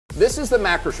This is the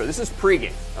macro show. This is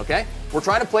pregame, okay? We're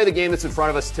trying to play the game that's in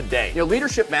front of us today.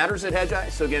 Leadership matters at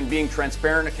Hedgeye. So again, being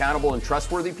transparent, accountable, and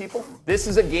trustworthy people. This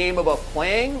is a game about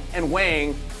playing and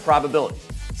weighing probabilities.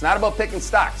 It's not about picking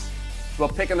stocks. It's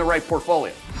about picking the right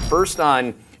portfolio. First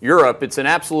on Europe, it's an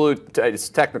absolute, it's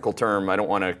a technical term. I don't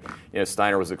want to,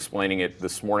 Steiner was explaining it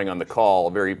this morning on the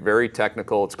call, very, very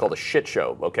technical. It's called a shit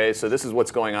show, okay? So this is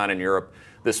what's going on in Europe.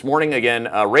 This morning, again,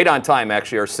 right on time,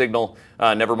 actually, our signal,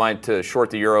 never mind to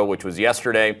short the euro, which was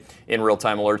yesterday, in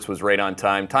real-time alerts was right on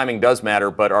time. Timing does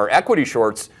matter, but our equity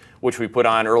shorts, which we put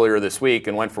on earlier this week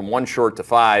and went from 1 short to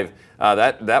 5,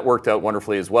 that worked out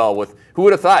wonderfully as well. With who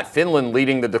would have thought Finland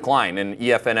leading the decline, and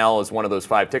EFNL is one of those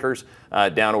 5 tickers,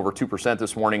 down over 2%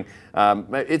 this morning.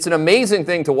 It's an amazing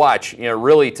thing to watch,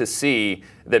 really to see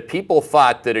that people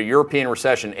thought that a European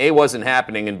recession, A, wasn't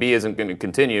happening and B, isn't going to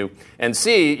continue, and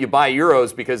C, you buy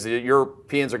euros because the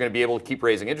Europeans are going to be able to keep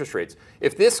raising interest rates.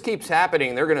 If this keeps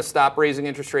happening, they're going to stop raising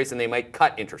interest rates and they might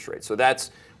cut interest rates. So that's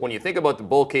when you think about the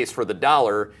bull case for the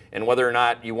dollar and whether or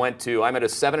not you went to, I'm at a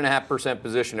 7.5%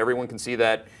 position. Everyone can see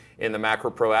that in the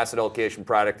Macro Pro asset allocation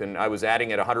product, and I was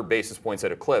adding at 100 basis points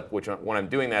at a clip, which when I'm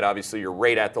doing that, obviously you're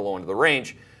right at the low end of the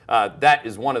range. That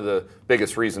is one of the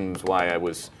biggest reasons why I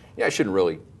was, I shouldn't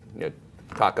really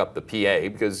talk up the PA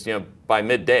because by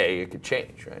midday it could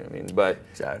change, right? I mean,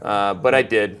 but I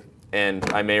did, and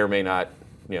I may or may not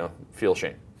feel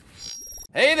shame.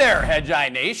 Hey there, Hedgeye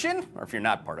Nation, or if you're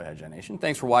not part of Hedgeye Nation,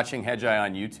 thanks for watching Hedgeye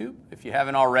on YouTube. If you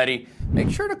haven't already, make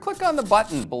sure to click on the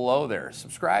button below there.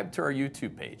 Subscribe to our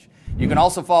YouTube page. You can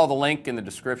also follow the link in the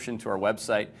description to our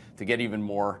website to get even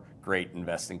more great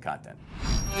investing content.